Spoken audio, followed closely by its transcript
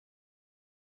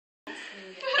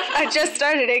I just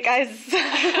started it, guys.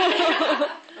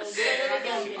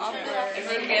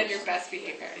 Everyone be on your best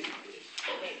behavior.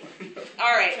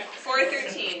 All right,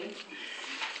 413.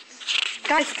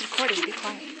 Guys, it's recording. Be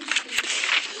quiet.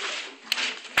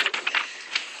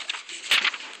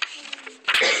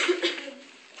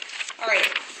 All right,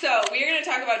 so we're going to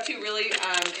talk about two really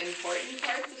important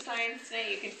parts of science tonight.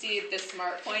 You can see the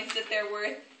SMART points that they're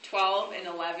worth, 12 and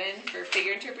 11 for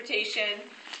figure interpretation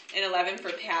and 11 for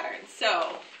patterns.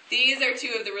 So these are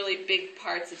two of the really big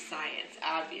parts of science,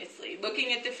 obviously.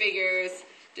 Looking at the figures,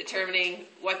 determining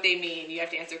what they mean, you have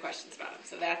to answer questions about them.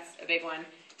 So that's a big one.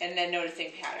 And then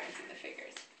noticing patterns in the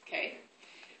figures, okay?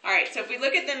 All right, so if we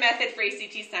look at the method for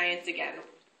ACT Science again,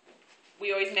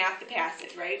 we always map the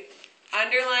passage, right?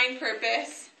 Underline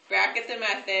purpose, bracket the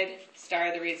method,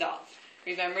 star the results.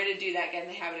 Remember to do that, get in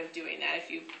the habit of doing that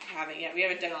if you haven't yet. We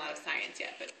haven't done a lot of science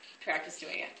yet, but practice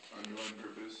doing it. Underline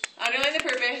purpose. Underline the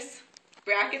purpose,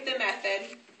 bracket the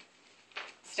method,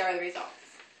 star the results.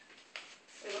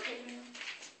 Wait, what page are you on?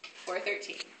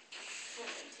 413.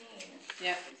 413.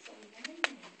 Yep. So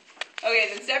Okay,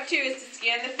 then step 2 is to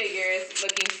scan the figures,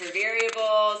 looking for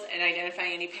variables and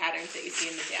identifying any patterns that you see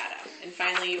in the data. And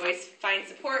finally, you always find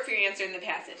support for your answer in the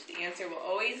passage. The answer will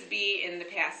always be in the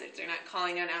passage. They're not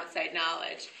calling on outside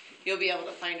knowledge. You'll be able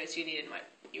to find what you need in what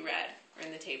you read or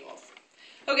in the tables.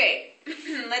 Okay,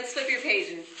 let's flip your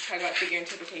page and talk about figure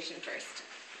interpretation first.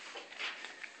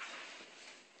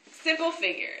 Simple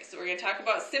figures. So we're going to talk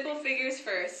about simple figures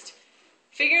first.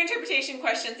 Figure interpretation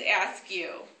questions ask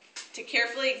you to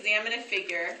carefully examine a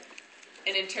figure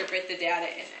and interpret the data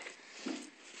in it.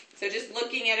 So just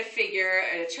looking at a figure,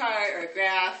 or a chart, or a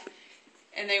graph,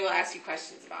 and they will ask you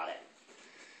questions about it.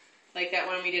 Like that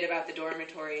one we did about the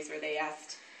dormitories where they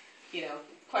asked,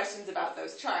 questions about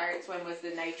those charts. When was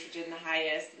the nitrogen the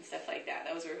highest and stuff like that.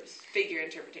 Those were figure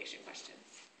interpretation questions.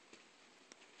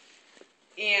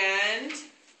 And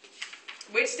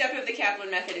which step of the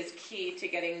Kaplan method is key to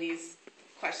getting these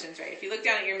questions right? If you look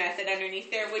down at your method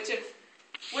underneath there, which of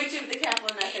the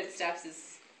Kaplan method steps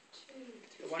is?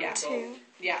 Two.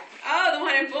 Yeah. Oh, the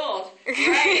one in bold.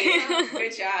 Right.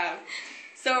 Good job.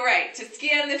 So, right, to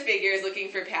scan the figures, looking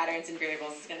for patterns and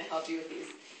variables is going to help you with these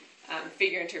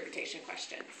figure interpretation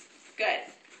questions. Good.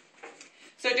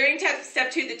 So during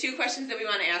step 2, the two questions that we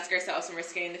want to ask ourselves when we're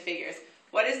scanning the figures: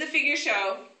 what does the figure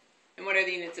show, and what are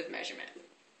the units of measurement?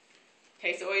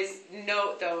 Okay, so always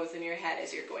note those in your head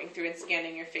as you're going through and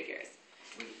scanning your figures.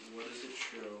 What does it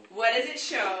show? What does it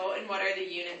show, and what are the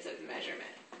units of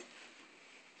measurement?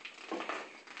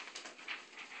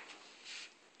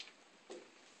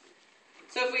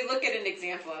 So if we look at an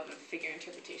example of a figure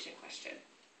interpretation question.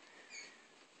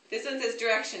 This one says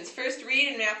directions. First, read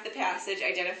and map the passage,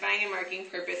 identifying and marking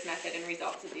purpose, method, and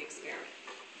results of the experiment.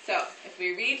 So if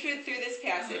we read through this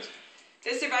passage,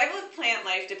 the survival of plant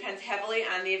life depends heavily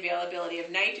on the availability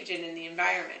of nitrogen in the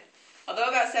environment. Although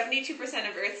about 72%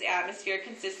 of Earth's atmosphere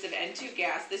consists of N2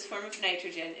 gas, this form of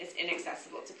nitrogen is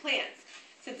inaccessible to plants,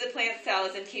 since the plant cell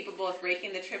is incapable of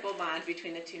breaking the triple bond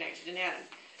between the two nitrogen atoms.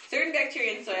 Certain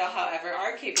bacteria in soil, however,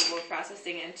 are capable of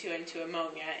processing N2 into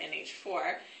ammonia,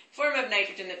 NH4, a form of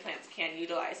nitrogen that plants can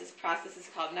utilize. This process is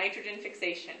called nitrogen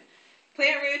fixation.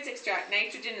 Plant roots extract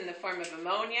nitrogen in the form of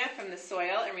ammonia from the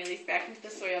soil and release back into the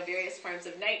soil various forms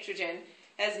of nitrogen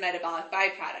as metabolic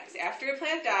byproducts. After a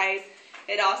plant dies,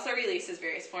 it also releases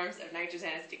various forms of nitrogen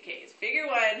as it decays. Figure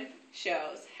 1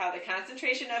 shows how the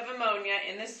concentration of ammonia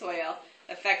in the soil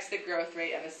affects the growth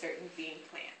rate of a certain bean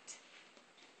plant.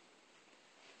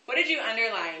 What did you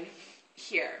underline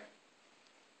here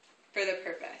for the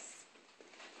purpose?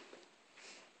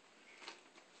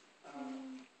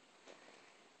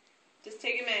 Just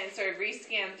take a minute and sort of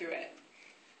rescan through it.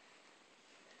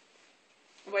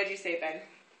 What did you say, Ben?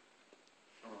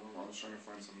 I was trying to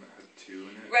find something that had 2 in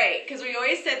it. Right, because we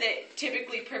always said that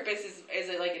typically purpose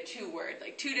is like a 2 word,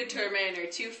 like to determine or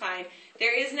to find.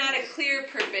 There is not a clear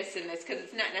purpose in this because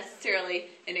it's not necessarily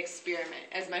an experiment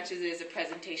as much as it is a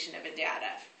presentation of a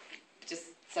data. Just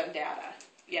some data.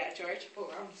 Yeah, George? Well,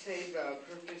 I would say the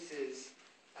purpose is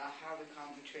how the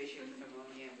concentration of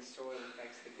ammonia in the soil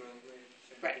affects the growth rate.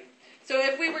 Right. So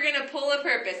if we were going to pull a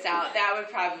purpose out, that would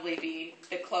probably be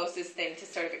the closest thing to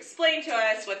sort of explain to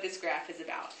us what this graph is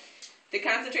about. The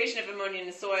concentration of ammonia in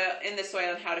the soil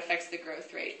and how it affects the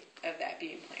growth rate of that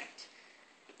bean plant.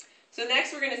 So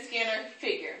next we're going to scan our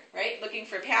figure, right? Looking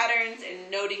for patterns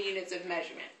and noting units of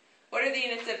measurement. What are the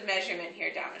units of measurement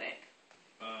here, Dominic?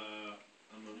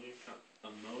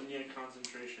 Ammonia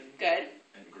concentration. Good.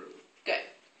 And growth. Good.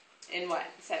 In what?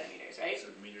 Centimeters, right?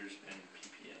 Centimeters and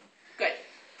ppm. Good.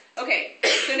 Okay,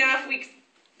 so now if we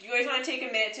you always want to take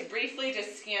a minute to briefly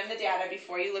just scan the data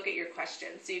before you look at your question.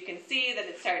 So you can see that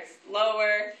it starts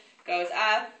lower, goes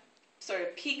up, sort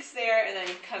of peaks there, and then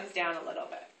comes down a little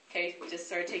bit. Okay, just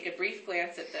sort of take a brief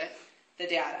glance at the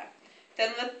data.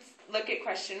 Then let's look at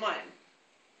question 1. It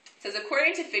says,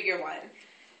 according to figure 1,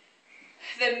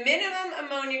 the minimum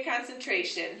ammonia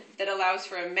concentration that allows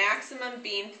for a maximum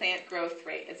bean plant growth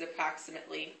rate is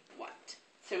approximately what?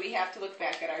 So we have to look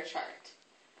back at our chart.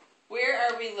 Where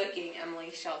are we looking,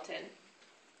 Emily Shelton?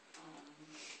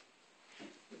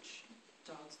 Which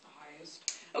dot's the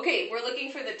highest? Okay, we're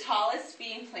looking for the tallest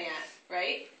bean plant,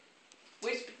 right?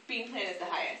 Which bean plant is the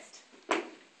highest?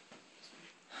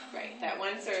 Right, that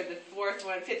one, sort of the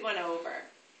fifth one over.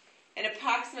 And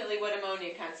approximately what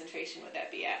ammonia concentration would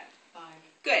that be at? 5.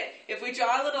 Good. If we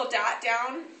draw a little dot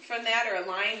down from that, or a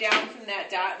line down from that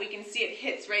dot, we can see it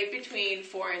hits right between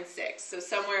 4 and 6, so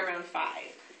somewhere around 5.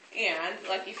 And,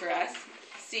 lucky for us,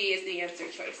 C is the answer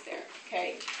choice there,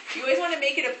 okay? You always want to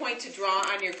make it a point to draw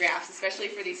on your graphs, especially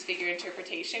for these figure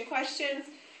interpretation questions,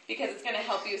 because it's going to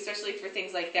help you, especially for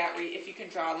things like that, where if you can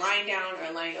draw a line down or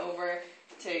a line over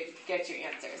to get your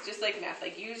answers. Just like math,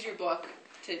 like use your book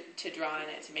to draw on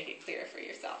it to make it clearer for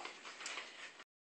yourself.